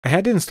I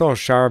had to install a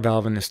shower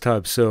valve in this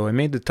tub, so I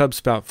made the tub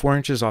spout 4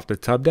 inches off the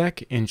tub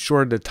deck,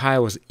 ensured the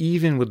tile was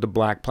even with the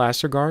black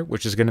Plasterguard,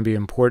 which is going to be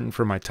important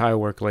for my tile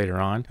work later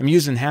on. I'm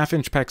using 1/2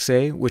 inch PEX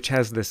A, which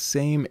has the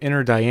same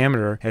inner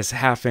diameter as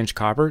 1/2 inch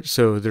copper,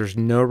 so there's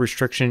no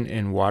restriction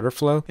in water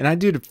flow. And I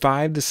do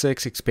 5 to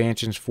 6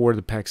 expansions for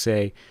the PEX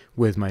A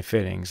with my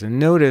fittings. And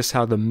notice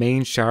how the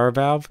main shower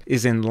valve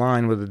is in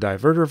line with the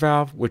diverter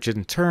valve, which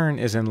in turn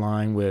is in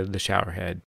line with the shower head.